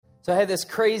So I had this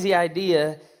crazy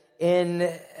idea, and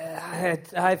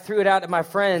I threw it out to my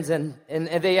friends, and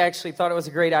they actually thought it was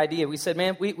a great idea. We said,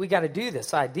 man, we got to do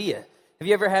this idea. Have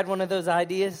you ever had one of those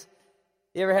ideas?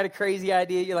 You ever had a crazy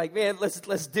idea? You're like, man,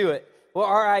 let's do it. Well,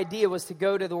 our idea was to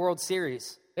go to the World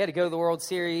Series. We had to go to the World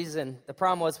Series, and the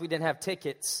problem was we didn't have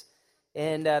tickets.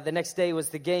 And the next day was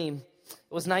the game.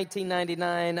 It was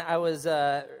 1999. I was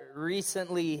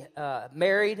recently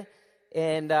married,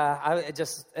 and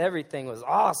everything was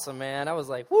awesome, man. I was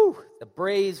like, whoo, the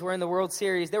Braves were in the World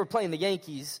Series. They were playing the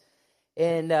Yankees,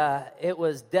 and it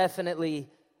was definitely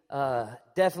a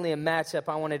matchup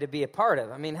I wanted to be a part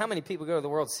of. I mean, how many people go to the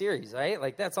World Series, right?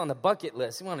 Like, that's on the bucket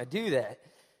list. You want to do that.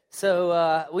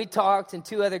 So we talked, and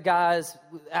two other guys,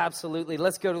 absolutely,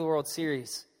 let's go to the World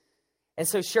Series. And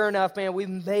so sure enough, man, we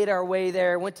made our way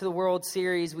there, went to the World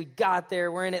Series. We got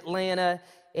there. We're in Atlanta,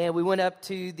 and we went up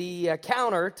to the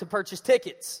counter to purchase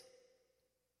tickets.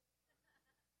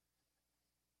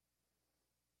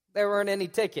 There weren't any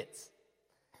tickets.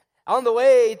 On the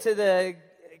way to the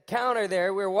counter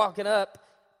there, we were walking up.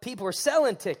 People were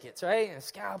selling tickets, right? And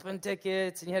scalping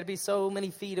tickets, and you had to be so many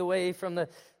feet away from the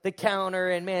counter.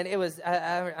 And man, it was,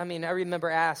 I remember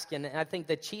asking, and I think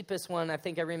the cheapest one, I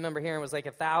remember hearing was like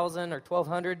 $1,000 or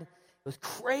 $1,200. It was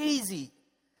crazy.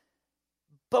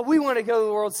 But we want to go to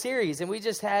the World Series, and we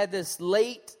just had this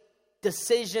late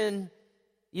decision.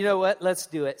 You know what? Let's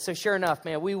do it. So sure enough,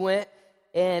 man, we went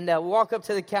and walk up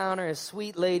to the counter, a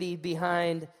sweet lady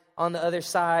behind on the other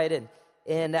side,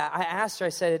 and I asked her, I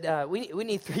said, we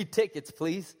need 3 tickets,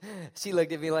 please. She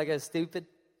looked at me like I was stupid.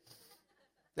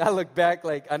 I looked back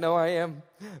like, I know I am.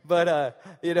 But,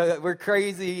 we're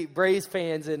crazy Braves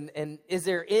fans, and is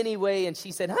there any way? And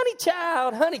she said, honey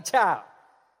child.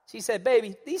 She said,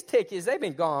 baby, these tickets, they've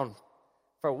been gone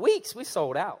for weeks. We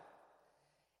sold out.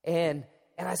 And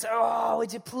I said, oh,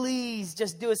 would you please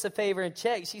just do us a favor and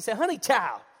check? She said, honey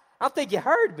child, I don't think you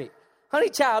heard me. Honey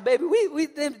child, baby,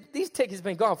 these tickets have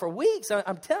been gone for weeks.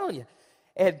 I'm telling you.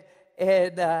 And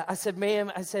I said,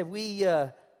 ma'am, we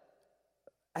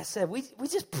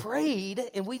just prayed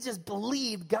and we just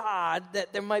believed God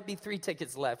that there might be 3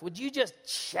 tickets left. Would you just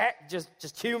check,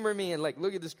 just humor me and like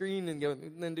look at the screen and go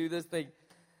and then do this thing?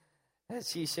 And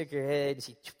she shook her head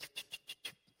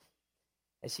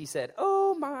and she said,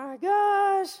 oh my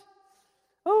gosh.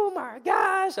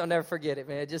 I'll never forget it,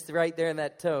 man. Just right there in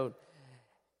that tone.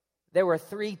 There were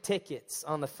 3 tickets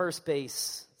on the first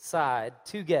base side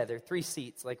together, 3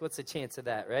 seats. Like, what's the chance of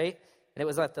that, right? And it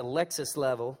was at the Lexus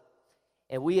level.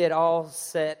 And we had all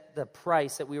set the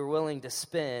price that we were willing to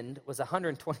spend was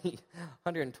 120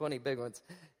 big ones.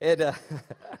 And,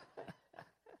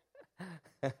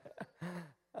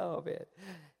 oh, man.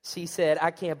 She said,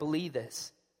 I can't believe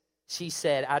this. She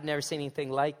said, I've never seen anything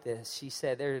like this. She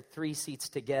said, there are 3 seats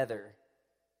together.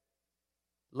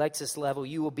 Lexus level,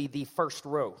 you will be the first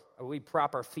row. We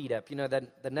prop our feet up. You know, the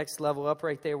next level up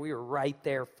right there, we were right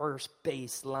there, first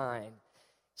base line.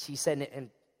 She said,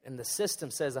 and the system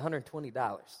says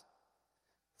 $120.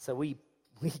 So we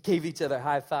gave each other a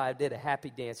high five, did a happy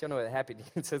dance. Y'all know what a happy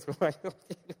dance is. We were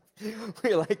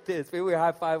like this. We were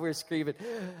high five, we were screaming.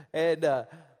 And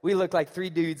we looked like 3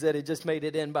 dudes that had just made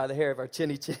it in by the hair of our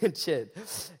chinny chin.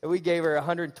 And we gave her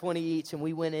 120 each, and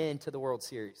we went into the World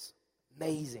Series.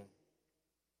 Amazing.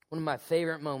 One of my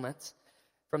favorite moments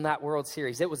from that World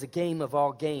Series. It was a game of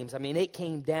all games. I mean, it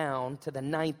came down to the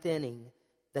 9th inning.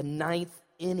 The 9th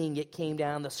inning, it came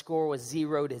down. The score was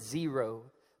 0-0.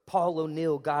 Paul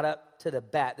O'Neill got up to the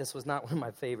bat. This was not one of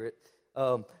my favorite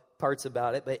parts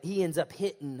about it, but he ends up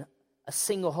hitting a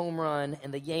single home run,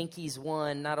 and the Yankees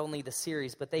won not only the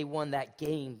series, but they won that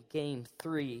game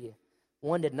 3,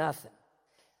 1-0.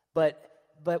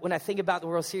 But when I think about the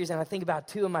World Series and I think about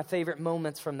 2 of my favorite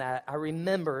moments from that, I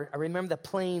remember the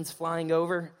planes flying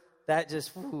over. That just,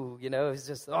 it was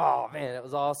just, oh, man, it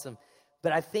was awesome.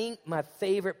 But I think my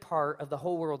favorite part of the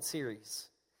whole World Series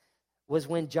was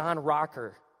when John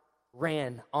Rocker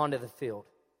ran onto the field.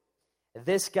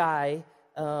 This guy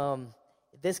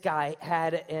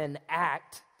had an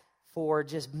act for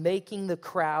just making the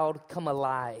crowd come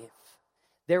alive.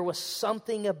 There was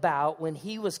something about when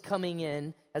he was coming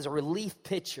in as a relief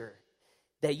pitcher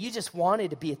that you just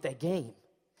wanted to be at that game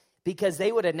because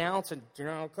they would announce, and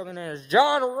coming in as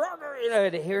John Rocker,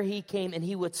 and here he came, and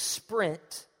he would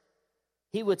sprint.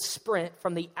 He would sprint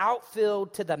from the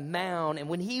outfield to the mound, and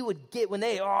when everyone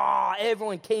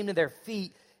came to their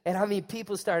feet, and I mean,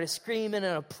 people started screaming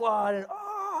and applauding.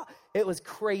 It was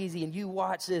crazy, and you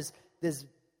watch this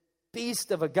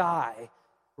beast of a guy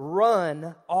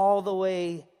run all the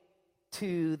way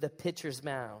to the pitcher's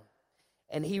mound.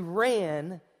 And he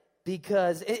ran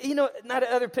because, not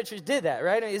other pitchers did that,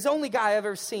 right? I mean, it's the only guy I've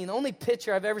ever seen, the only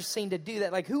pitcher I've ever seen to do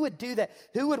that. Like, who would do that?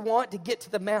 Who would want to get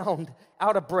to the mound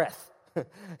out of breath?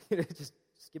 Just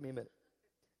give me a minute.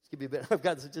 Just give me a minute. I've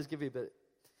got to just give me a minute.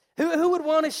 Who would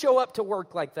want to show up to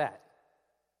work like that?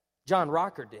 John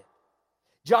Rocker did.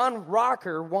 John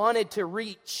Rocker wanted to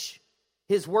reach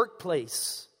his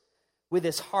workplace with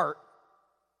his heart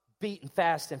beating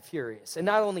fast and furious. And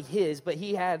not only his, but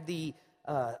he had the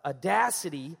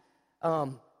audacity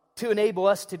to enable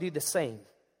us to do the same.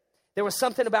 There was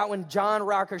something about when John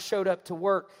Rocker showed up to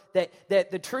work that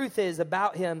the truth is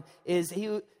about him is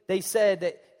they said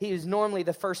that he was normally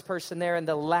the first person there and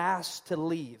the last to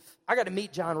leave. I got to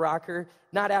meet John Rocker,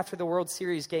 not after the World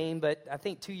Series game, but I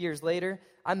think 2 years later.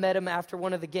 I met him after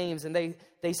one of the games, and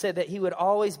they said that he would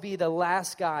always be the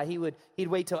last guy. He'd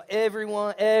wait till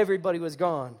everybody was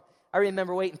gone. I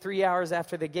remember waiting 3 hours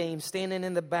after the game, standing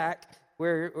in the back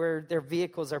where their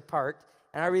vehicles are parked,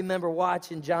 and I remember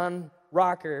watching John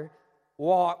Rocker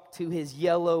walk to his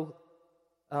yellow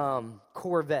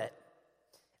Corvette.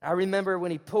 I remember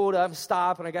when he pulled up,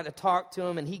 stopped, and I got to talk to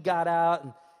him, and he got out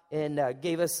and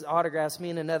gave us autographs,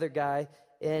 me and another guy.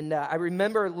 And I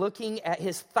remember looking at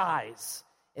his thighs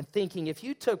and thinking, if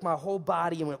you took my whole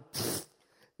body and went, pfft,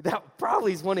 that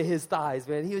probably is one of his thighs,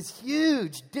 man. He was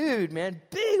huge dude, man.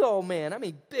 Big old man. I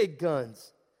mean, big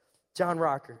guns. John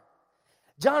Rocker.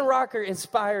 John Rocker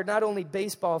inspired not only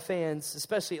baseball fans,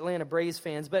 especially Atlanta Braves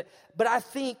fans, but I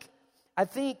think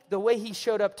the way he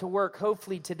showed up to work,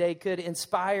 hopefully today, could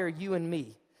inspire you and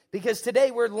me. Because today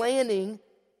we're landing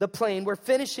the plane. We're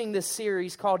finishing this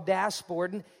series called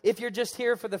Dashboard. And if you're just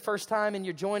here for the first time and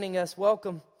you're joining us,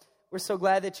 welcome. We're so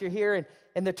glad that you're here.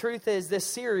 And the truth is, this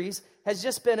series has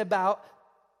just been about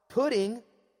putting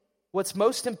what's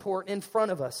most important in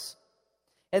front of us.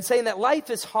 And saying that life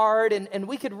is hard and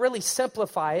we could really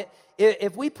simplify it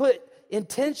if we put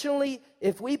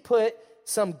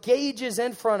some gauges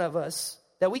in front of us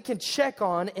that we can check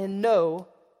on and know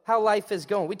how life is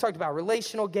going. We talked about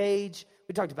relational gauge.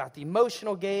 We talked about the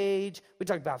emotional gauge. We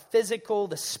talked about physical,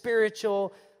 the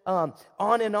spiritual, on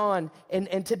and on.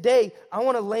 And today, I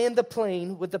want to land the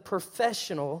plane with the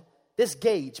professional, this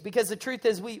gauge. Because the truth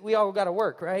is, we all got to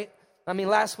work, right? I mean,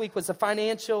 last week was the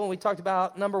financial, and we talked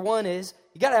about number one is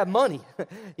you got to have money,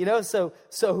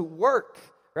 so work,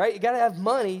 right? You got to have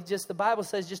money. Just the Bible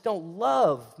says just don't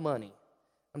love money.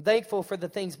 I'm thankful for the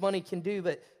things money can do,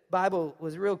 but the Bible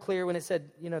was real clear when it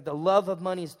said, the love of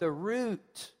money is the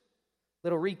root.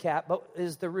 Little recap, but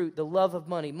is the root, the love of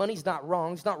money. Money's not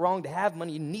wrong. It's not wrong to have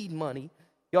money. You need money.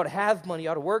 You ought to have money. You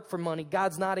ought to work for money.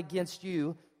 God's not against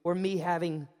you or me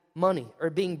having money or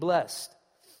being blessed.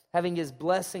 Having his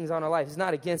blessings on our life. He's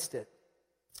not against it.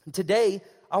 And today,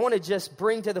 I want to just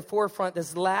bring to the forefront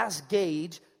this last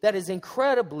gauge that is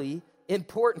incredibly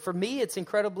important for me. It's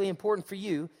incredibly important for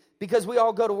you because we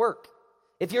all go to work.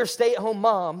 If you're a stay-at-home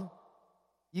mom,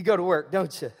 you go to work,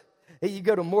 don't you? You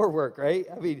go to more work, right?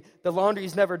 I mean, the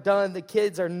laundry's never done. The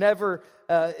kids are never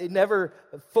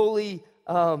fully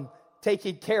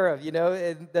taken care of,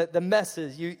 and the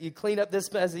messes. You clean up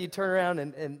this mess and you turn around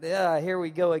and here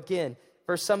we go again.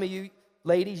 For some of you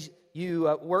ladies,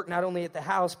 you work not only at the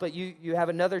house, but you have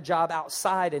another job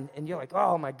outside, and you're like,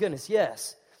 oh, my goodness,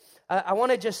 yes. I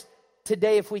want to just,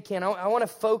 today, if we can, I want to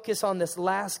focus on this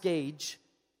last gauge,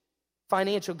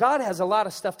 financial. God has a lot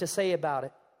of stuff to say about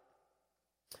it.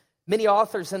 Many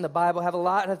authors in the Bible have a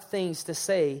lot of things to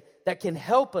say that can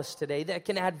help us today, that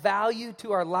can add value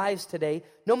to our lives today,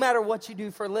 no matter what you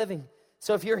do for a living.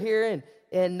 So if you're here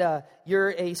and you're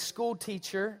a school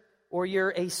teacher, or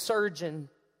you're a surgeon,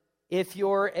 if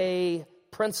you're a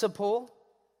principal,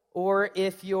 or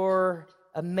if you're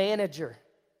a manager,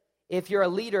 if you're a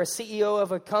leader, a CEO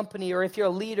of a company, or if you're a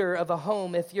leader of a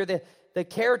home, if you're the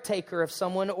caretaker of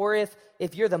someone, or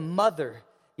if you're the mother,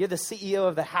 you're the CEO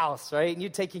of the house, right? And you're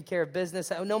taking care of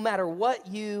business. No matter what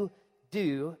you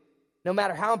do, no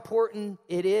matter how important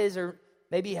it is, or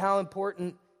maybe how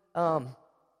important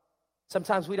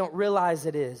sometimes we don't realize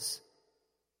it is.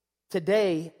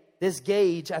 Today, this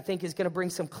gauge, I think, is going to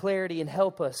bring some clarity and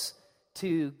help us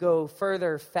to go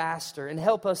further, faster, and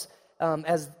help us,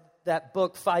 as that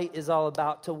book, Fight, is all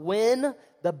about, to win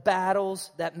the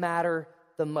battles that matter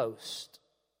the most.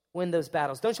 Win those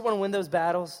battles. Don't you want to win those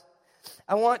battles?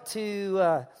 I want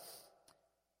to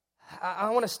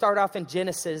start off in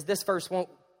Genesis. This verse won't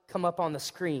come up on the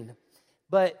screen,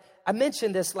 but I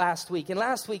mentioned this last week. And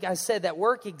last week I said that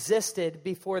work existed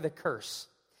before the curse.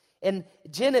 In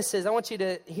Genesis, I want you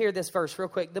to hear this verse real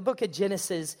quick. The book of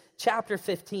Genesis, chapter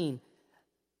 15.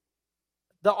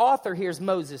 The author here is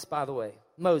Moses, by the way.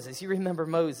 Moses, you remember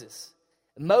Moses.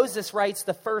 Moses writes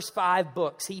the first 5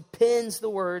 books. He pins the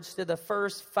words to the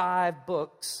first 5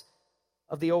 books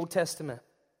of the Old Testament.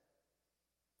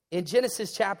 In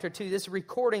Genesis chapter 2, this is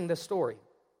recording the story.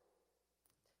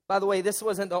 By the way, this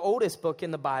wasn't the oldest book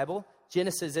in the Bible.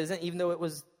 Genesis isn't, even though it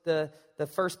was the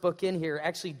first book in here.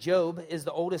 Actually, Job is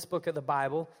the oldest book of the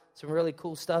Bible. Some really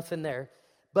cool stuff in there.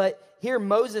 But here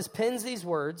Moses pens these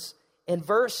words. In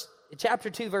chapter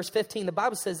 2, verse 15, the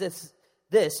Bible says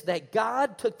this, that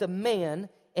God took the man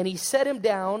and he set him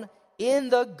down in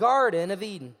the Garden of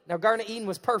Eden. Now, Garden of Eden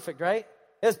was perfect, right?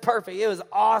 It was perfect. It was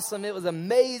awesome. It was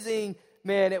amazing.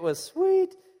 Man, it was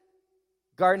sweet.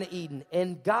 Garden of Eden.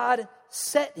 And God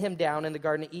set him down in the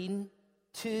Garden of Eden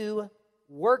to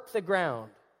work the ground.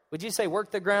 Would you say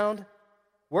work the ground?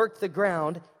 Work the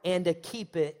ground and to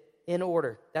keep it in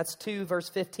order. That's 2 verse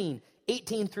 15.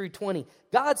 18 through 20.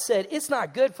 God said, it's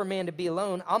not good for man to be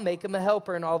alone. I'll make him a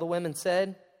helper. And all the women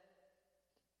said,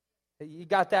 you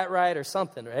got that right or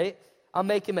something, right? I'll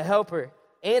make him a helper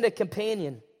and a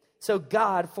companion. So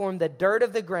God formed the dirt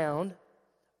of the ground,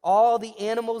 all the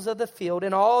animals of the field,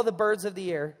 and all the birds of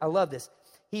the air. I love this.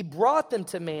 He brought them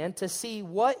to man to see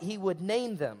what he would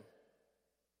name them.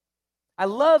 I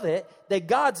love it that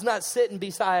God's not sitting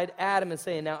beside Adam and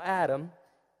saying, now, Adam,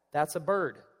 that's a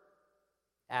bird.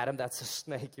 Adam, that's a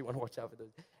snake. You want to watch out for those.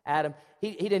 Adam,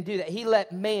 he didn't do that. He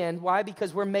let man, why?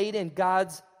 Because we're made in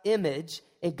God's image,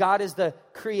 and God is the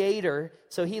creator,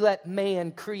 so he let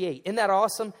man create. Isn't that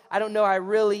awesome? I don't know I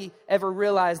really ever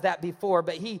realized that before,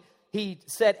 but he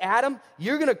said, Adam,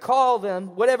 you're going to call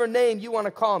them whatever name you want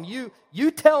to call them.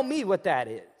 You tell me what that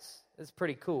is. That's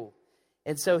pretty cool.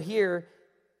 And so here,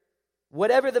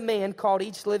 whatever the man called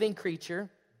each living creature,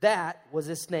 that was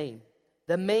its name.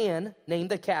 The man named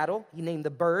the cattle, he named the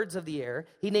birds of the air,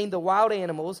 he named the wild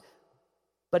animals,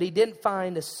 but he didn't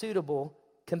find a suitable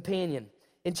companion.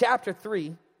 In chapter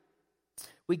 3,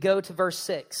 we go to verse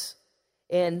 6.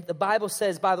 And the Bible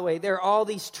says, by the way, there are all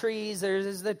these trees.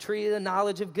 There's the tree of the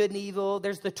knowledge of good and evil.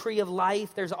 There's the tree of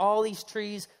life. There's all these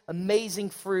trees, amazing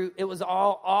fruit. It was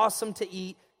all awesome to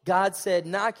eat. God said,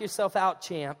 knock yourself out,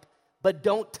 champ, but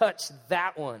don't touch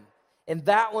that one. And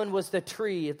that one was the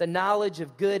tree of the knowledge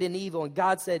of good and evil. And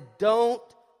God said, don't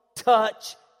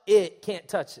touch it. Can't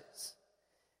touch this.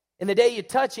 And the day you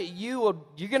touch it, you're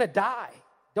going to die.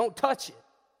 Don't touch it.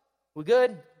 We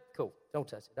good? Cool. Don't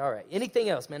touch it. All right. Anything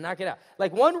else, man? Knock it out.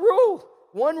 Like one rule.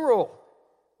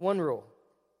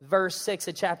 Verse 6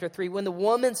 of chapter 3. When the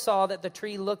woman saw that the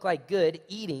tree looked like good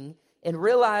eating and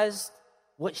realized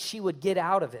what she would get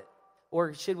out of it,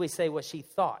 or should we say what she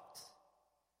thought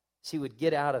she would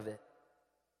get out of it.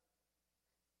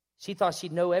 She thought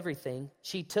she'd know everything.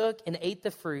 She took and ate the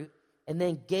fruit and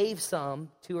then gave some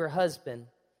to her husband,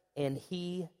 and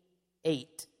he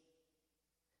ate.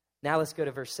 Now let's go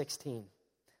to verse 16.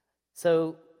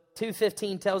 So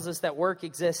 2:15 tells us that work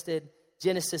existed.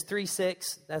 Genesis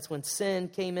 3:6, that's when sin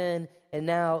came in. And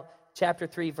now chapter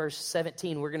 3, verse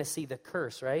 17, we're going to see the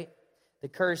curse, right? The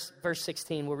curse, verse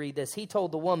 16, we'll read this. He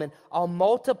told the woman, I'll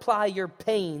multiply your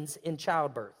pains in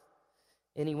childbirth.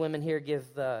 Any women here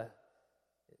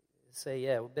say,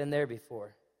 yeah, we've been there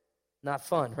before. Not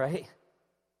fun, right?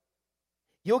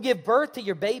 You'll give birth to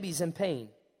your babies in pain.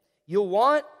 You'll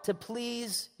want to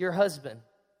please your husband,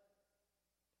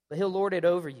 but he'll lord it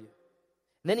over you.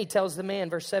 And then he tells the man,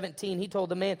 verse 17, he told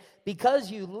the man, because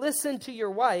you listened to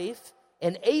your wife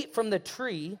and ate from the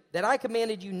tree that I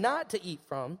commanded you not to eat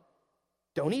from,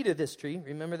 don't eat of this tree,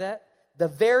 remember that? The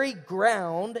very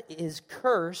ground is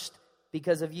cursed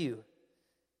because of you.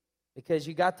 Because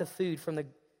you got the food from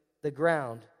the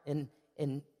ground. And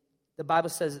the Bible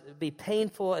says it would be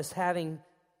painful as having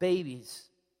babies.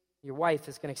 Your wife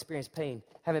is going to experience pain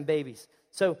having babies.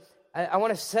 So I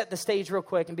want to set the stage real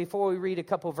quick. And before we read a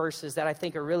couple verses that I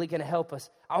think are really going to help us,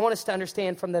 I want us to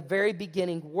understand from the very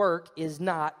beginning, work is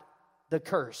not the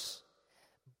curse.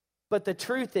 But the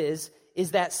truth is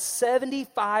that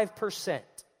 75%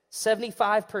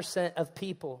 of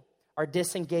people are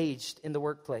disengaged in the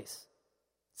workplace.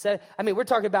 So, we're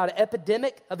talking about an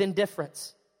epidemic of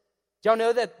indifference. Do y'all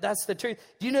know that that's the truth?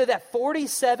 Do you know that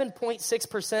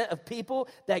 47.6% of people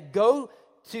that go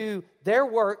to their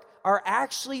work are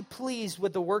actually pleased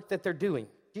with the work that they're doing?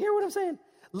 Do you hear what I'm saying?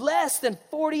 Less than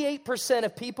 48%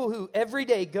 of people who every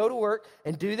day go to work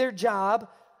and do their job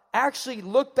actually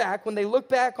when they look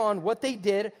back on what they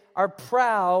did, are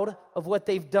proud of what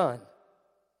they've done.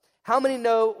 How many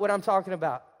know what I'm talking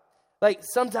about? Like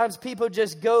sometimes people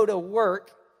just go to work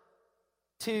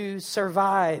to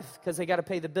survive because they got to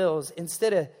pay the bills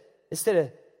instead of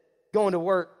going to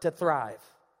work to thrive.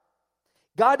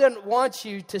 God doesn't want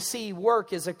you to see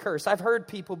work as a curse. I've heard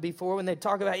people before when they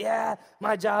talk about, yeah,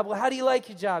 my job. Well, how do you like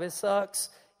your job? It sucks.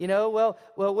 Well,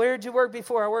 where did you work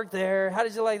before? I worked there. How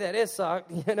did you like that? It sucked.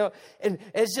 And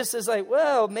it's just as like,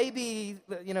 well, maybe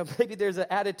there's an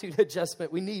attitude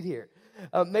adjustment we need here.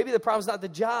 Maybe the problem's not the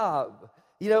job.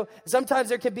 Sometimes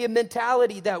there can be a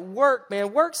mentality that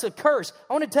work's a curse.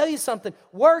 I want to tell you something.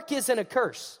 Work isn't a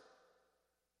curse.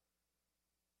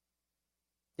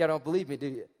 Y'all don't believe me, do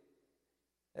you?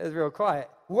 It's real quiet.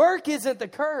 Work isn't the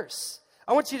curse.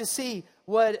 I want you to see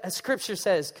what a scripture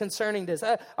says concerning this.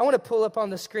 I want to pull up on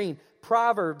the screen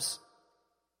Proverbs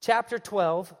chapter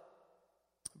 12,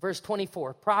 verse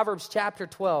 24. Proverbs chapter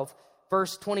 12,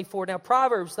 verse 24. Now,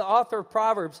 Proverbs, the author of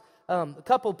Proverbs, a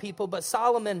couple people, but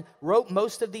Solomon wrote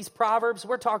most of these Proverbs.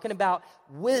 We're talking about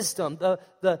wisdom,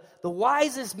 the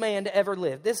wisest man to ever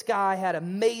live. This guy had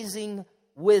amazing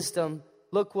wisdom.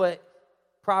 Look what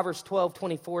Proverbs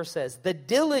 12:24 says. The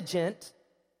diligent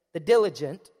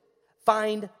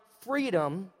find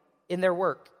freedom in their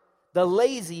work. The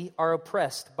lazy are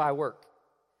oppressed by work.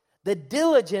 The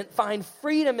diligent find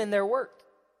freedom in their work.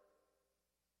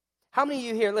 How many of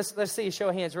you here, let's see a show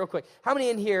of hands real quick. How many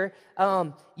in here,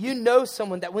 you know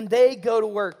someone that when they go to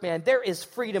work, man, there is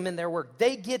freedom in their work.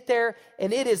 They get there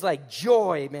and it is like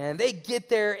joy, man. They get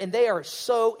there and they are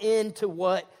so into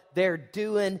what they're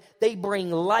doing. They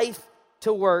bring life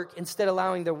to work instead of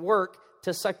allowing the work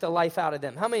to suck the life out of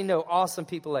them. How many know awesome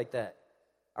people like that?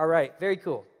 All right, very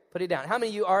cool. Put it down. How many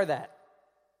of you are that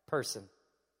person?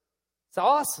 It's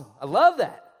awesome. I love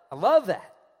that.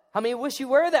 How many wish you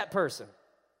were that person?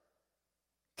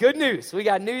 Good news. We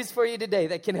got news for you today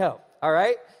that can help. All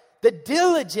right? The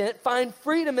diligent find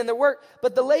freedom in their work,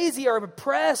 but the lazy are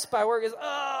oppressed by work.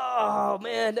 Oh,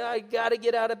 man, I got to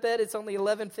get out of bed. It's only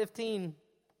 11:15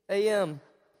 a.m.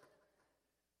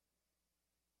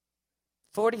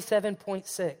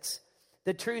 47.6.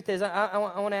 The truth is, I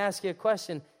want to ask you a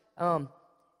question.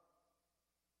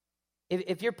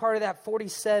 If you're part of that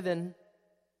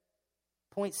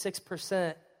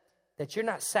 47.6% that you're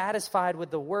not satisfied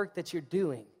with the work that you're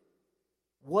doing,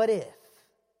 what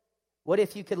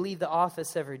if you could leave the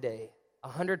office every day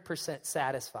 100%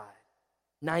 satisfied,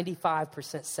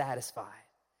 95% satisfied?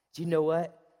 Do you know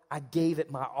what? I gave it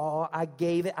my all. I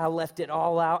left it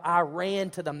all out. I ran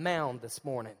to the mound this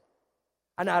morning.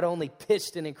 I not only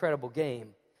pitched an incredible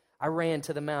game, I ran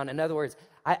to the mound. In other words,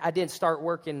 I didn't start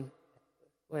working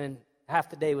when half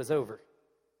the day was over.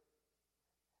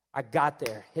 I got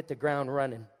there, hit the ground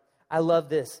running. I love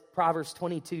this. Proverbs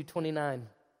 22:29.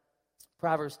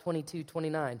 Proverbs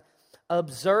 22:29.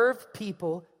 Observe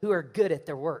people who are good at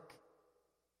their work.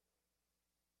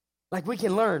 Like we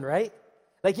can learn, right?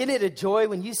 Like, isn't it a joy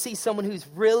when you see someone who's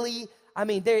really,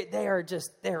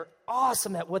 they're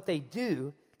awesome at what they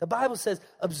do. The Bible says,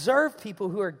 observe people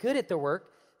who are good at their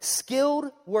work.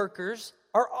 Skilled workers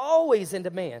are always in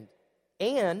demand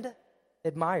and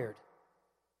admired.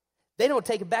 They don't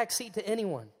take a back seat to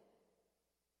anyone.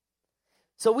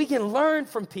 So we can learn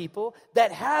from people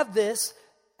that have this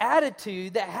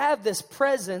attitude, that have this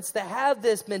presence, that have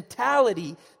this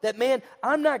mentality that, man,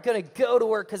 I'm not going to go to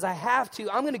work because I have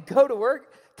to. I'm going to go to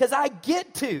work because I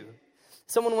get to.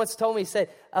 Someone once told me, said,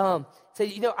 I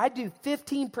do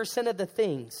 15% of the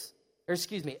things,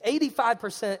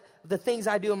 85% of the things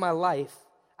I do in my life,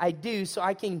 I do so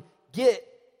I can get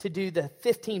to do the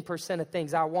 15% of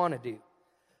things I want to do.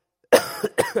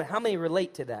 How many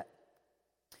relate to that?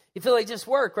 You feel like just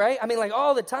work, right? I mean, like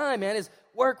all the time, man, is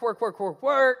work.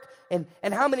 And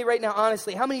how many right now,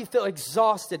 honestly, how many of you feel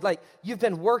exhausted? Like you've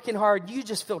been working hard, you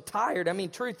just feel tired. I mean,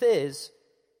 truth is,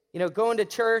 going to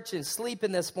church and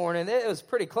sleeping this morning, it was a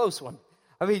pretty close one.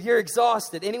 I mean, you're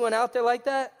exhausted. Anyone out there like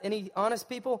that? Any honest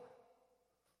people?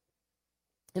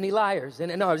 Any liars?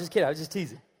 No, I was just kidding. I was just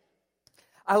teasing.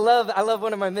 I love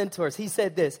one of my mentors. He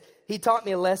said this. He taught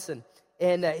me a lesson.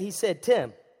 And he said,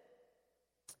 Tim,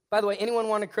 by the way, anyone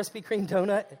want a Krispy Kreme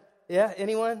donut? Yeah,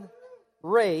 anyone?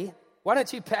 Ray, why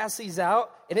don't you pass these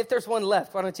out? And if there's one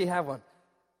left, why don't you have one?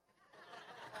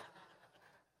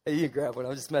 Hey, you can grab one.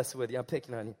 I'm just messing with you. I'm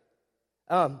picking on you.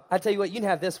 I tell you what, you can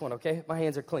have this one, okay? My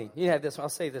hands are clean. You can have this one. I'll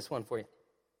save this one for you.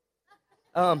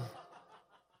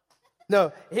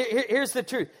 No, here's the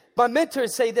truth. My mentor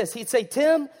would say this. He'd say,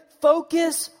 Tim,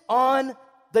 focus on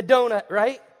the donut,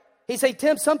 right? He'd say,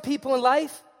 Tim, some people in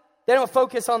life, they don't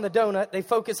focus on the donut. They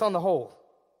focus on the hole.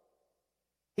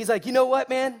 He's like, you know what,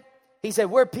 man? He said,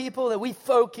 we're people that we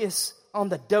focus on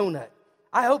the donut.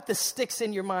 I hope this sticks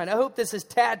in your mind. I hope this is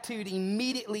tattooed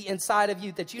immediately inside of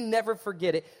you that you never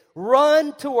forget it.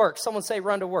 Run to work. Someone say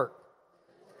run to work.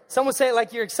 Someone say it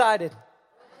like you're excited.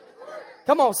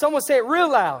 Come on, someone say it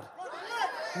real loud.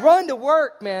 Run to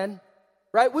work, man.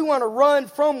 Right? We want to run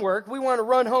from work. We want to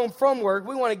run home from work.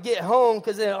 We want to get home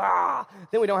because then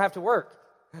we don't have to work.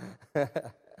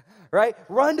 Right?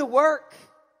 Run to work.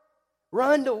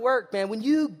 Run to work, man. When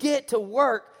you get to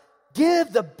work,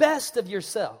 give the best of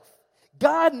yourself.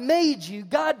 God made you.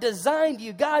 God designed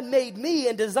you. God made me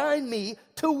and designed me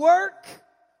to work.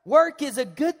 Work is a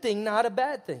good thing, not a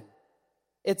bad thing.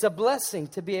 It's a blessing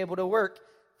to be able to work.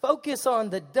 Focus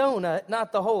on the donut,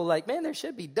 not the whole. Like, man, there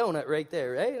should be donut right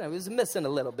there, right? I was missing a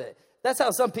little bit. That's how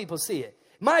some people see it.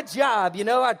 My job,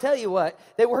 I tell you what,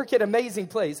 they work at an amazing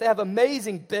place. They have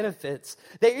amazing benefits.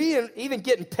 They're even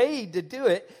getting paid to do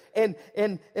it. And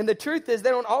the truth is they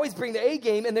don't always bring the A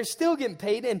game, and they're still getting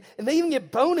paid. And they even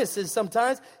get bonuses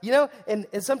sometimes, and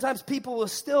sometimes people will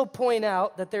still point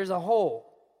out that there's a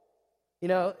hole.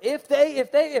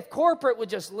 If corporate would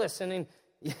just listen and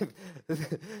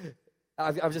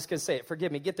I'm just going to say it.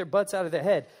 Forgive me. Get their butts out of their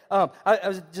head.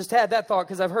 I just had that thought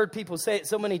because I've heard people say it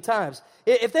so many times.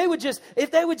 If they would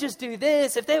just do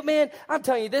this, I'm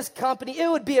telling you, this company, it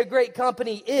would be a great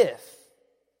company if.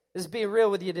 This is being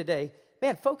real with you today.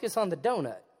 Man, focus on the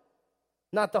donut,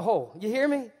 not the hole. You hear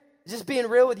me? Just being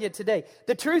real with you today.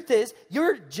 The truth is,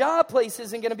 your job place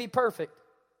isn't going to be perfect.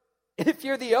 If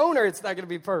you're the owner, it's not going to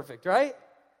be perfect, right?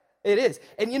 It is.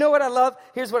 And you know what I love?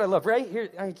 Here's what I love, right? Here,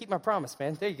 I can keep my promise,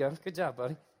 man. There you go. Good job,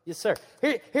 buddy. Yes, sir.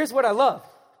 Here's what I love.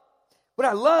 What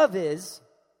I love is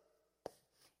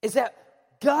that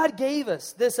God gave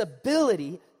us this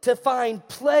ability to find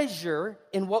pleasure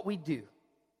in what we do.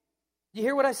 You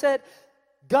hear what I said?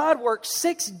 God worked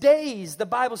 6 days. The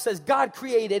Bible says God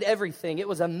created everything. It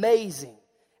was amazing.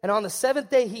 And on the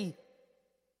seventh day, he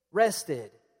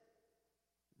rested.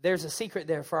 There's a secret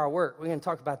there for our work. We're going to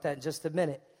talk about that in just a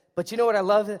minute. But you know what I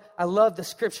love? I love the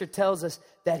scripture tells us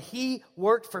that he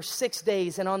worked for 6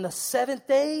 days, and on the seventh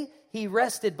day, he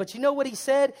rested. But you know what he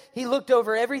said? He looked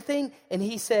over everything, and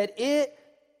he said, it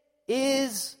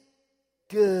is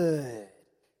good.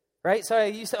 Right? So I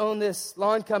used to own this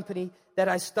lawn company that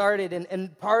I started,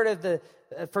 and part of the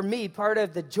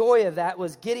joy of that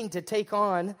was getting to take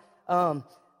on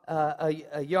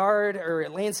a yard or a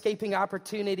landscaping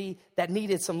opportunity that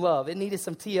needed some love. It needed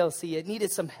some TLC. It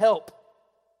needed some help.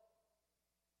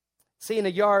 Seeing a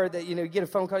yard that, you get a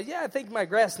phone call, I think my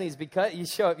grass needs to be cut. You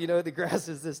show up, the grass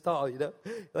is this tall,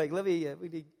 Like,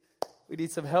 we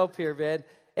need some help here, man.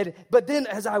 But then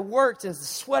as I worked, and the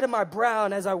sweat of my brow,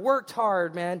 and as I worked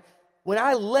hard, man, when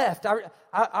I left,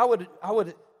 I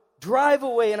would drive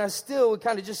away, and I still would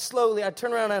kind of just slowly, I'd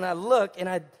turn around and I'd look, and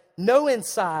I'd know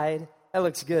inside, that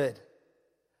looks good.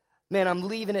 Man, I'm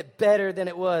leaving it better than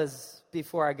it was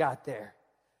before I got there.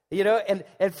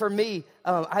 And for me,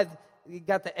 you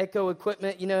got the Echo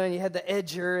equipment, and you had the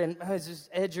edger, and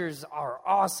edgers are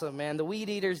awesome, man. The weed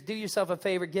eaters, do yourself a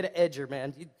favor, get an edger,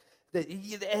 man.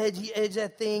 You edge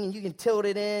that thing, and you can tilt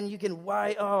it in, you can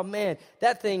oh man,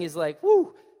 that thing is like,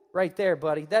 whoo, right there,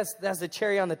 buddy. That's the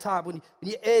cherry on the top. When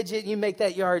you edge it, you make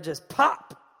that yard just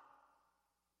pop.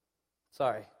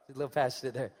 Sorry, a little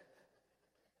passionate there.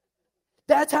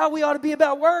 That's how we ought to be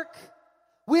about work.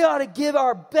 We ought to give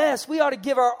our best. We ought to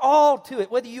give our all to it.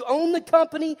 Whether you own the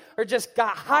company or just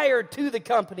got hired to the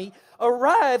company,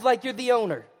 arrive like you're the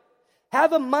owner.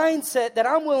 Have a mindset that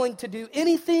I'm willing to do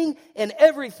anything and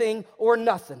everything or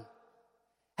nothing.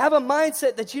 Have a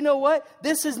mindset that, you know what?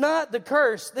 This is not the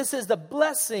curse. This is the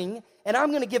blessing, and I'm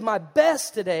going to give my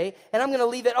best today, and I'm going to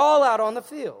leave it all out on the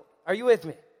field. Are you with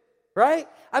me? Right?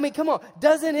 I mean, come on.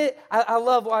 Doesn't it, I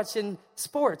love watching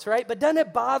sports, right? But doesn't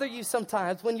it bother you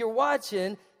sometimes when you're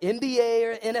watching NBA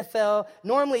or NFL,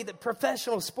 normally the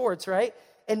professional sports, right?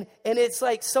 And it's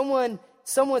like someone's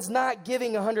not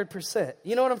giving 100%.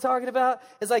 You know what I'm talking about?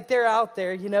 It's like they're out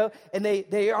there, and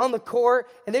they're on the court,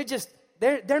 and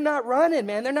they're not running,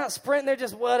 man. They're not sprinting. They're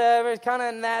just whatever, kind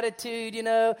of an attitude,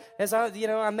 As I'm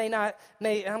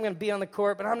going to be on the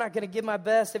court, but I'm not going to give my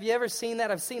best. Have you ever seen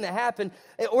that? I've seen it happen.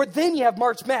 Or then you have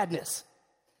March Madness,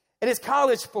 and it's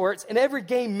college sports, and every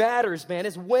game matters, man.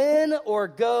 It's win or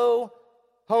go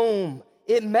home.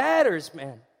 It matters,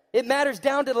 man. It matters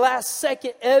down to the last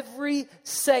second. Every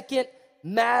second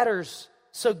matters.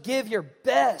 So give your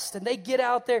best, and they get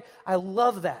out there. I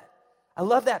love that. I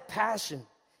love that passion.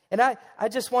 And I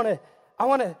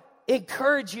want to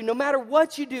encourage you, no matter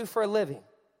what you do for a living,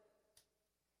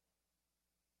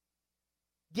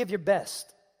 give your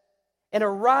best and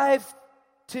arrive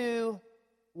to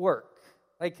work.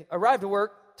 Like, arrive to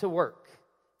work,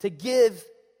 to give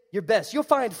your best. You'll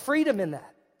find freedom in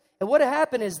that. And what will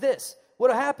happen is this. What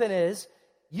will happen is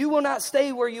you will not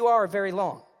stay where you are very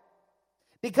long,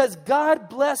 because God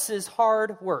blesses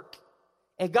hard work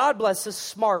and God blesses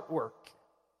smart work.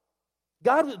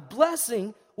 God's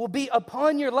blessing will be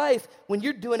upon your life when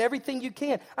you're doing everything you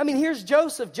can. I mean, here's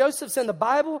Joseph. Joseph's in the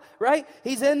Bible, right?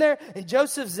 He's in there, and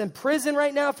Joseph's in prison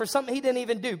right now for something he didn't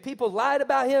even do. People lied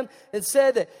about him and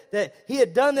said that he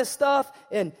had done this stuff,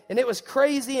 and it was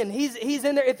crazy, and he's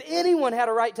in there. If anyone had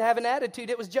a right to have an attitude,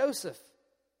 it was Joseph.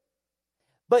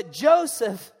 But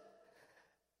Joseph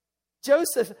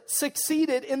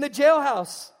succeeded in the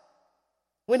jailhouse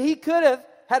when he could have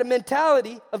had a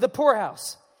mentality of the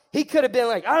poorhouse. He could have been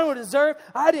like, I don't deserve,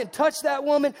 I didn't touch that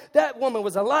woman. That woman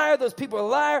was a liar. Those people are a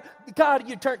liar. God,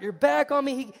 you turned your back on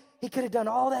me. He could have done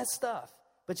all that stuff.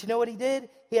 But you know what he did?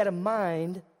 He had a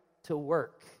mind to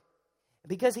work.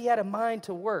 Because he had a mind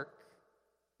to work,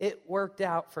 it worked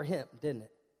out for him, didn't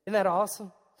it? Isn't that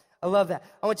awesome? I love that.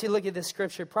 I want you to look at this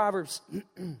scripture, Proverbs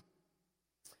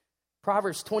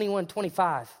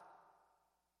 21:25.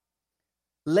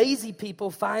 Lazy people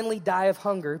finally die of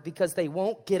hunger because they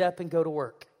won't get up and go to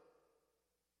work.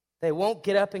 They won't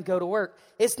get up and go to work.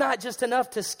 It's not just enough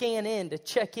to scan in, to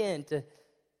check in,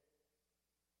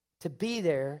 to be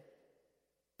there,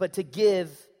 but to give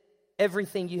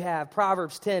everything you have.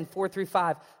 Proverbs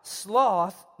 10:4-5.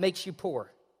 Sloth makes you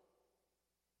poor.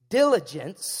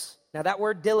 Diligence, now that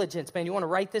word diligence, man, you want to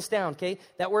write this down, okay?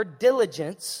 That word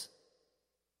diligence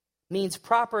means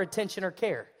proper attention or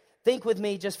care. Think with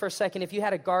me just for a second. If you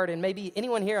had a garden, maybe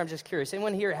anyone here, I'm just curious.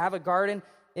 Anyone here have a garden?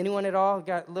 Anyone at all?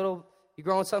 Got little, you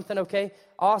growing something, okay?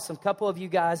 Awesome. Couple of you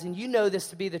guys, and you know this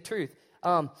to be the truth.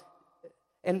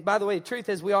 And by the way, the truth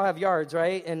is we all have yards,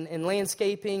 right? And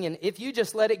landscaping, and if you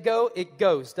just let it go, it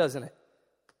goes, doesn't it?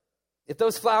 If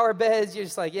those flower beds, you're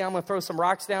just like, yeah, I'm going to throw some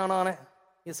rocks down on it.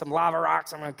 Get some lava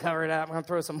rocks. I'm going to cover it up. I'm going to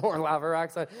throw some more lava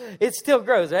rocks on it. It still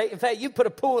grows, right? In fact, you put a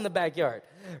pool in the backyard,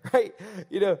 right?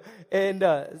 You know, and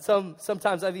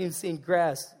sometimes I've even seen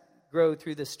grass grow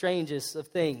through the strangest of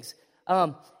things.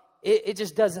 It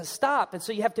just doesn't stop. And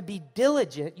so you have to be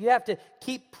diligent. You have to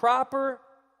keep proper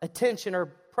attention or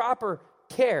proper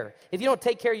care. If you don't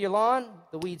take care of your lawn,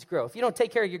 the weeds grow. If you don't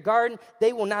take care of your garden,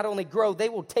 they will not only grow, they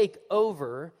will take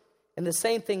over. And the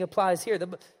same thing applies here.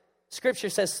 The Scripture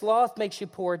says, sloth makes you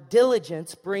poor,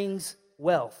 diligence brings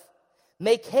wealth.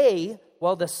 Make hay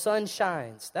while the sun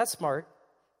shines. That's smart.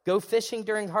 Go fishing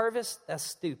during harvest? That's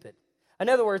stupid. In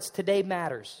other words, today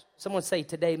matters. Someone say,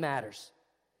 today matters.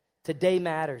 Today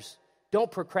matters. Don't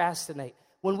procrastinate.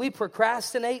 When we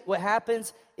procrastinate, what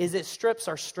happens is it strips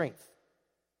our strength.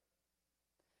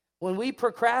 When we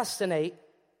procrastinate,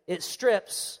 it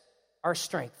strips our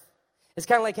strength. It's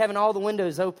kind of like having all the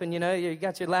windows open, you know. You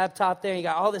got your laptop there, and you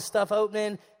got all this stuff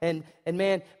opening, and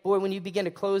man, boy, when you begin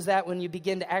to close that, when you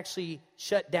begin to actually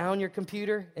shut down your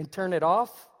computer and turn it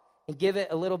off and give it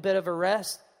a little bit of a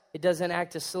rest, it doesn't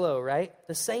act as slow, right?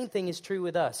 The same thing is true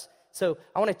with us. So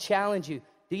I want to challenge you.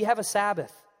 Do you have a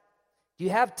Sabbath? Do you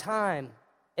have time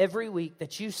every week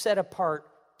that you set apart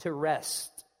to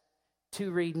rest, to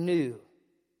renew?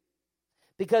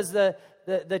 Because the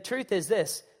truth is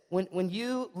this. When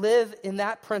you live in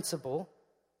that principle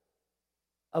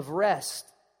of rest,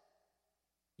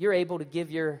 you're able to give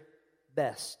your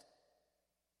best.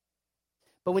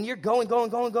 But when you're going,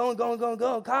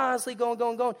 constantly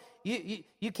going,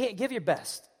 you can't give your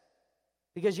best.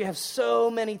 Because you have so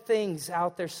many things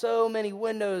out there, so many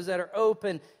windows that are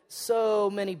open, so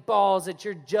many balls that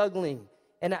you're juggling.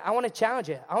 And I want to challenge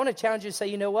you. I want to challenge you to say,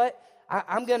 you know what?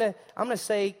 I'm gonna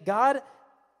say, God,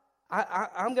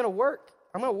 I'm going to work.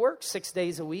 I'm going to work 6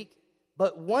 days a week,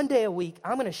 but one day a week,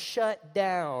 I'm going to shut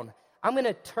down. I'm going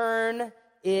to turn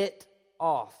it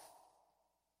off.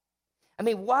 I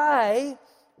mean, why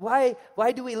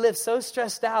do we live so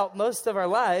stressed out most of our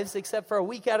lives except for a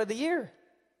week out of the year?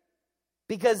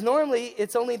 Because normally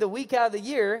it's only the week out of the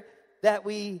year that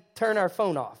we turn our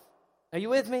phone off. Are you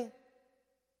with me?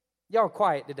 Y'all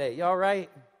quiet today. Y'all right?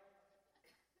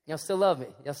 Y'all still love me.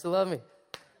 Y'all still love me.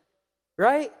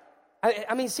 Right?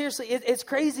 I mean, seriously, it's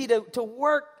crazy to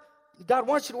work. God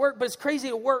wants you to work, but it's crazy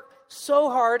to work so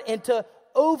hard and to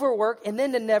overwork and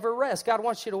then to never rest. God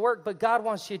wants you to work, but God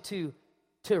wants you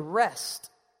to rest.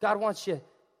 God wants you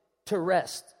to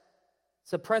rest.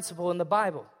 It's a principle in the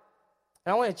Bible.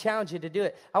 And I want to challenge you to do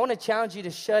it. I want to challenge you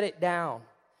to shut it down.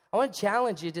 I want to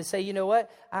challenge you to say, you know what?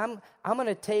 I'm going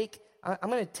to take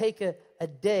a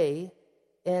day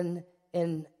and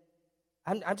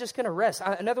I'm just going to rest.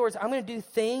 In other words, I'm going to do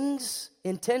things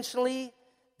intentionally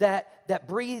that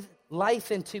breathe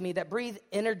life into me, that breathe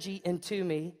energy into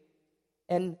me.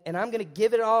 And I'm going to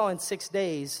give it all in 6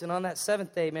 days. And on that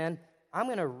seventh day, man, I'm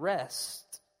going to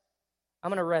rest. I'm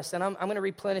going to rest, and I'm going to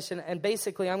replenish. And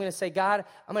basically, I'm going to say, God,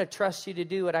 I'm going to trust you to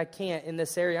do what I can't in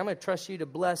this area. I'm going to trust you to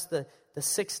bless the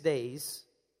 6 days.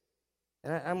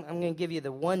 And I'm going to give you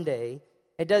the one day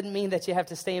It doesn't mean that you have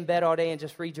to stay in bed all day and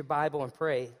just read your Bible and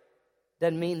pray. It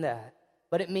doesn't mean that.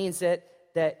 But it means that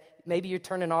maybe you're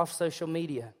turning off social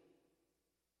media.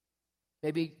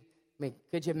 Maybe,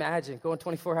 could you imagine going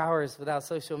 24 hours without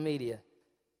social media?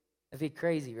 That'd be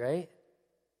crazy, right?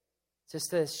 Just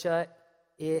to shut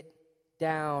it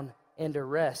down and to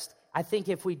rest. I think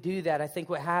if we do that, I think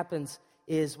what happens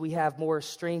is we have more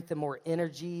strength and more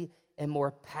energy and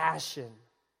more passion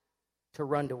to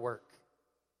run to work.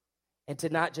 And to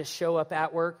not just show up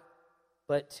at work,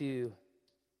 but to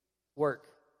work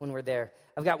when we're there.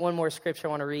 I've got one more scripture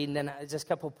I want to read, and then just a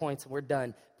couple of points, and we're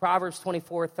done. Proverbs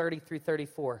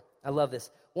 24:30-34. I love this.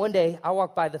 One day, I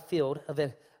walked by the field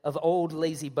of old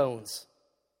lazy bones.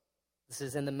 This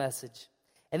is in the Message.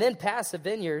 And then past a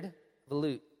vineyard of a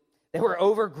lute. They were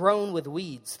overgrown with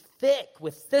weeds, thick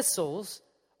with thistles,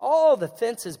 all the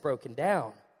fences broken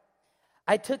down.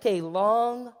 I took a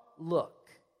long look,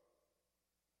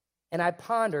 and I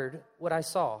pondered what I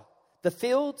saw. The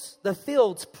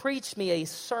fields preached me a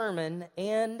sermon,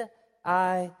 and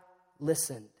I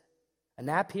listened. A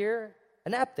nap here, a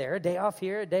nap there, a day off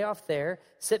here, a day off there.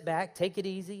 Sit back, take it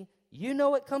easy. You know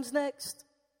what comes next?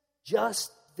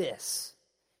 Just this.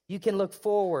 You can look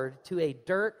forward to a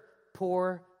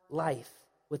dirt-poor life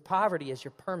with poverty as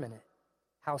your permanent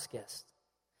house guest.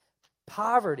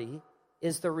 Poverty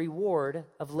is the reward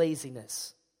of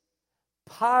laziness.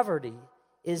 Poverty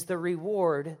is the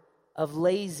reward of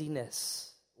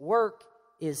laziness. Work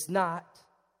is not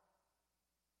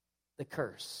the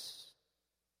curse.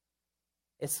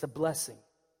 It's the blessing.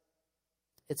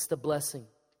 It's the blessing.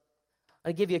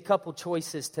 I'll give you a couple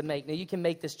choices to make. Now, you can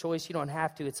make this choice. You don't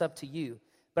have to. It's up to you.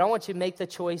 But I want you to make the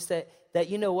choice that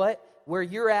you know what? Where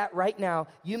you're at right now,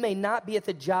 you may not be at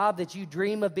the job that you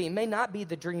dream of being. It may not be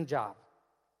the dream job.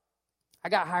 I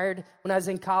got hired when I was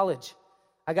in college.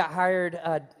 I got hired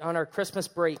on our Christmas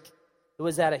break. It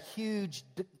was at a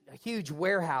huge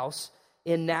warehouse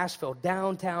in Nashville,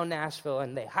 downtown Nashville,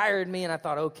 and they hired me, and I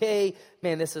thought, okay,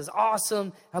 man, this is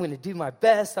awesome. I'm going to do my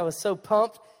best. I was so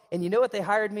pumped. And you know what they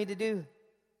hired me to do?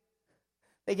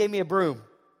 They gave me a broom.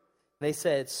 They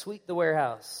said, sweep the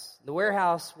warehouse. The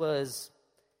warehouse was,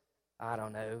 I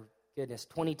don't know,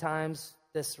 20 times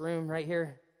this room right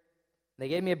here. They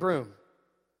gave me a broom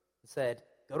and said,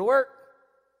 go to work.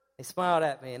 They smiled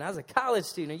at me, and I was a college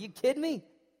student. Are you kidding me?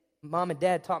 Mom and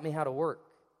Dad taught me how to work.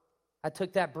 I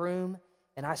took that broom,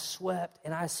 and I swept,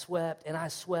 and I swept, and I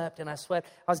swept, and I swept.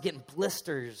 I was getting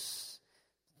blisters.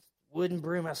 Wooden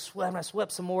broom, I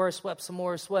swept some more,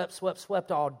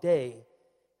 swept all day.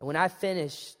 And when I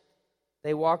finished,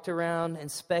 they walked around,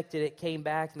 inspected it, came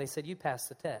back, and they said, you passed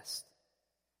the test.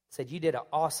 Said, you did an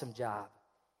awesome job.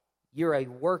 You're a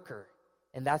worker,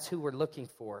 and that's who we're looking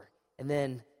for. And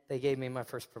then they gave me my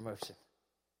first promotion.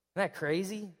 Isn't that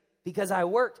crazy? Because I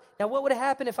worked. Now, what would have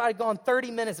happened if I had gone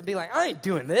 30 minutes and be like, I ain't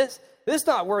doing this. This is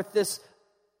not worth this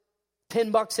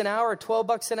 $10 an hour or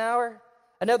 $12 an hour.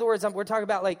 In other words, we're talking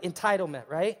about like entitlement,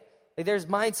 right? Like there's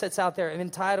mindsets out there of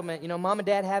entitlement. You know, mom and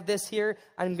dad have this here.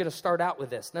 I'm going to start out with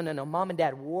this. No. Mom and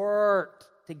dad worked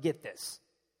to get this.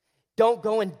 Don't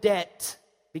go in debt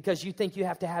because you think you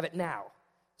have to have it now.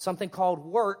 Something called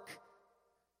work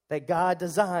that God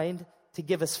designed to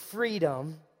give us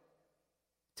freedom,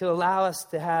 to allow us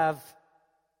to have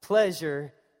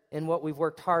pleasure in what we've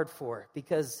worked hard for,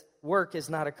 because work is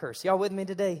not a curse. Y'all with me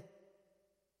today?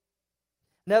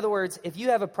 In other words, if you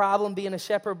have a problem being a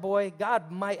shepherd boy,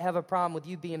 God might have a problem with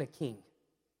you being a king.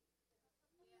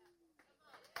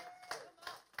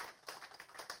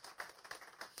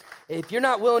 If you're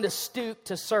not willing to stoop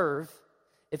to serve,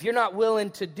 if you're not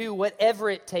willing to do whatever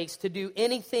it takes to do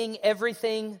anything,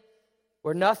 everything,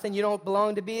 or nothing, you don't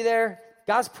belong to be there,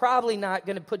 God's probably not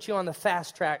going to put you on the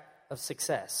fast track of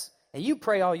success. And you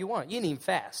pray all you want. You ain't even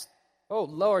fast. Oh,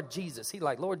 Lord Jesus. He's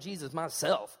like, Lord Jesus,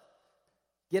 myself.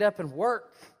 Get up and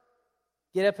work.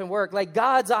 Get up and work. Like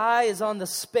God's eye is on the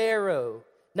sparrow.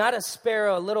 Not a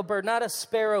sparrow, a little bird. Not a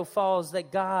sparrow falls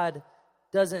that God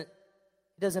doesn't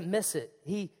miss it.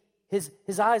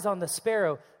 His eye's on the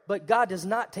sparrow. But God does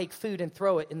not take food and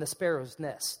throw it in the sparrow's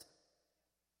nest.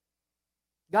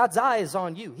 God's eye is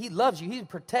on you. He loves you. He'll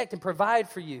protect and provide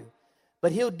for you.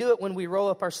 But he'll do it when we roll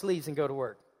up our sleeves and go to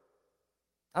work.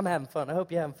 I'm having fun. I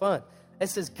hope you're having fun.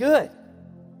 This is good.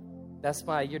 That's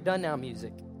my you're done now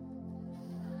music.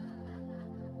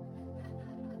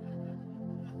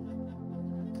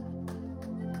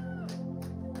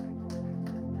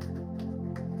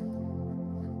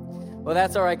 Well,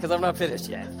 that's all right because I'm not finished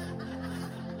yet.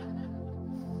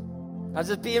 I'm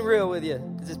just being real with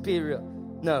you. Just being real.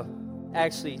 No,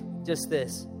 actually, just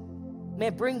this.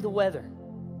 Man, bring the weather.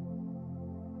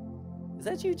 Is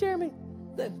that you, Jeremy?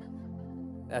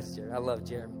 That's Jeremy. I love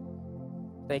Jeremy.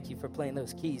 Thank you for playing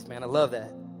those keys, man. I love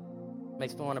that.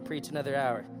 Makes me want to preach another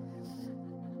hour.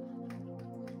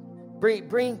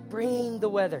 Bring the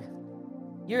weather.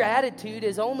 Your attitude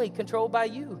is only controlled by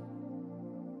you.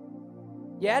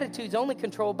 Your attitude's only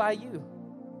controlled by you.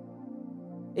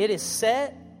 It is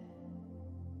set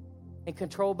and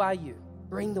controlled by you.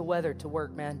 Bring the weather to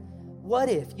work, man. What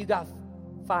if you got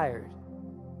fired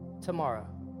tomorrow?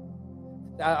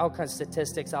 All kinds of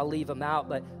statistics, I'll leave them out,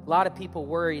 but a lot of people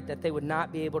worried that they would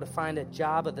not be able to find a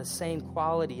job of the same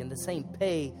quality and the same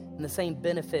pay and the same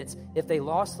benefits if they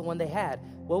lost the one they had.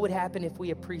 What would happen if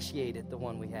we appreciated the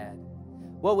one we had?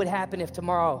 What would happen if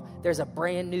tomorrow there's a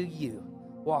brand new you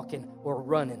walking or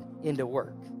running into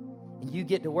work? And you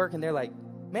get to work and they're like,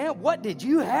 man, what did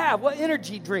you have? What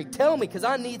energy drink? Tell me, because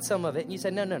I need some of it. And you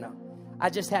say, no. I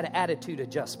just had an attitude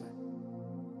adjustment.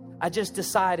 I just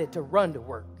decided to run to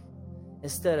work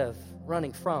instead of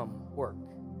running from work.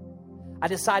 I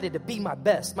decided to be my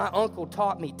best. My uncle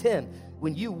taught me, Tim,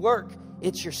 when you work,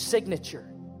 it's your signature.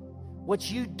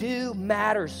 What you do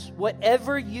matters.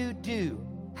 Whatever you do,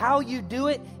 how you do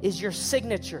it is your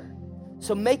signature.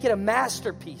 So make it a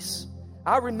masterpiece.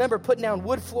 I remember putting down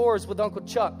wood floors with Uncle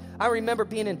Chuck. I remember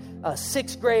being in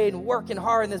sixth grade and working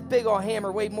hard, and this big old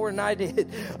hammer weighed more than I did.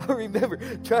 I remember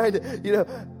trying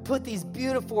to, put these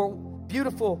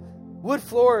beautiful wood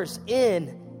floors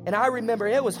in. And I remember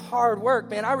it was hard work,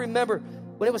 man. I remember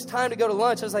when it was time to go to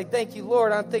lunch, I was like, thank you,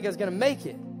 Lord. I don't think I was going to make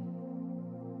it.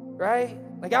 Right?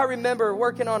 Like I remember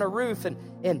working on a roof and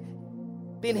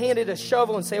being handed a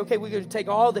shovel and say, okay, we're going to take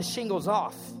all the shingles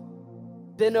off.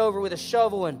 Bend over with a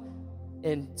shovel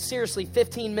and seriously,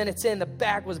 15 minutes in, the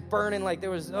back was burning like it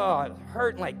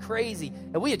hurting like crazy.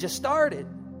 And we had just started.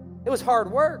 It was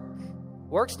hard work.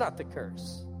 Work's not the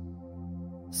curse.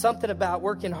 Something about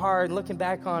working hard and looking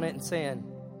back on it and saying,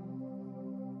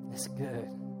 it's good.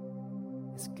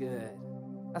 It's good.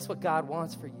 That's what God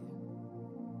wants for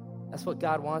you. That's what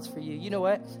God wants for you. You know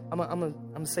what? I'm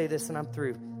gonna say this and I'm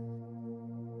through.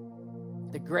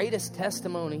 The greatest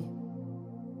testimony,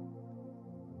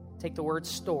 take the word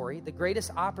story, the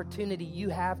greatest opportunity you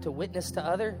have to witness to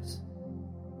others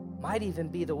might even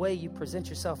be the way you present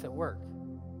yourself at work.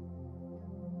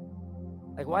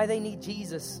 Like why they need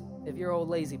Jesus if you're old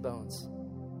lazy bones?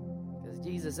 Because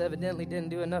Jesus evidently didn't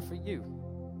do enough for you.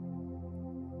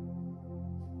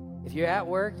 If you're at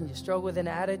work and you struggle with an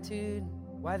attitude,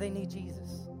 why they need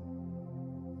Jesus?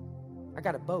 I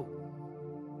got a boat.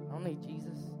 I don't need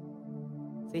Jesus.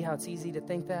 See how it's easy to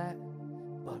think that?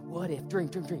 But what if, dream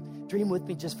with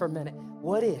me just for a minute.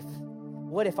 What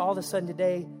if all of a sudden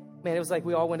today, man, it was like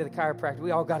we all went to the chiropractor.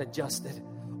 We all got adjusted.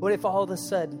 What if all of a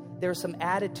sudden there were some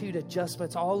attitude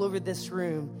adjustments all over this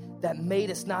room that made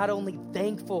us not only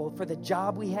thankful for the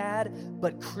job we had,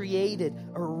 but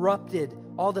erupted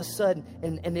all of a sudden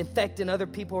and infecting other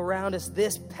people around us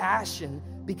this passion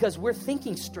because we're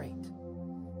thinking straight.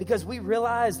 Because we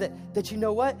realize that you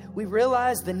know what? We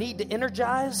realize the need to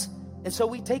energize, and so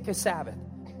we take a Sabbath.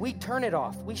 We turn it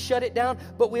off. We shut it down,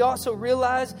 but we also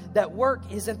realize that work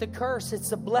isn't the curse,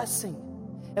 it's a blessing.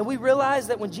 And we realize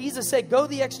that when Jesus said, go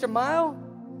the extra mile,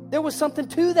 there was something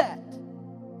to that.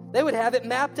 They would have it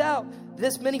mapped out.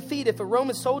 This many feet, if a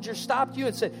Roman soldier stopped you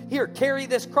and said, here, carry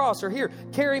this cross, or here,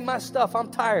 carry my stuff, I'm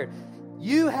tired.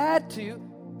 You had to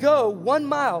go 1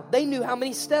 mile. They knew how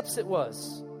many steps it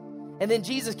was. And then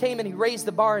Jesus came and he raised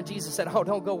the bar and Jesus said, oh,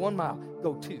 don't go 1 mile,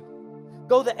 go 2.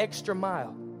 Go the extra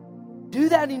mile. Do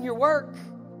that in your work.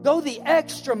 Go the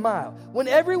extra mile. When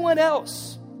everyone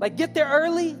else, get there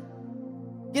early,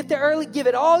 give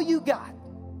it all you got.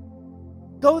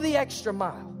 Go the extra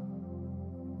mile.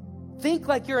 Think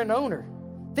like you're an owner.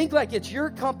 Think like it's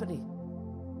your company.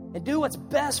 And do what's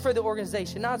best for the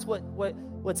organization, not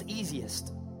what's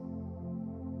easiest.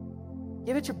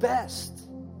 Give it your best.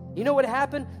 You know what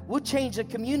happened? We'll change the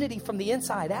community from the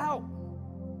inside out.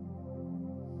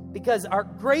 Because our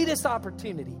greatest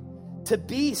opportunity to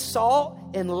be salt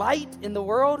and light in the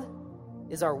world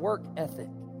is our work ethic.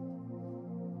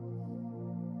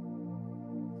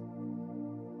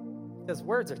 Because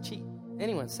words are cheap.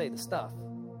 Anyone say the stuff.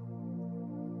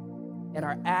 And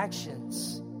our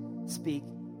actions speak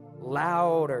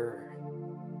louder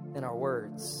than our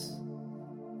words.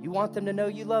 You want them to know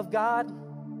you love God?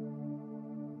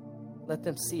 Let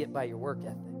them see it by your work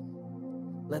ethic.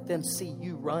 Let them see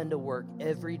you run to work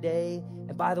every day.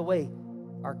 And by the way,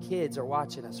 our kids are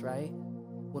watching us, right?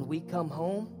 When we come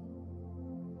home,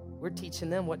 we're teaching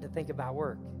them what to think about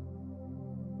work.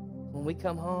 When we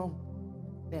come home,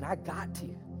 man, I got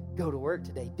to go to work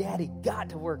today. Daddy got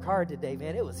to work hard today,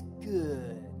 man. It was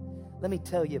good. Let me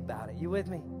tell you about it. You with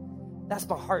me? That's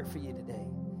my heart for you today.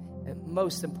 and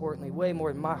most importantly, way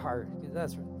more than my heart, because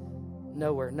that's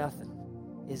nowhere, nothing,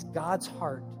 is God's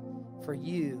heart for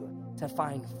you to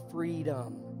find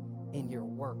freedom in your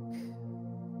work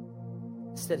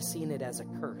instead of seeing it as a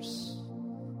curse.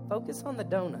 Focus on the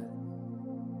donut,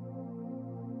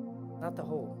 not the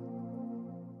hole.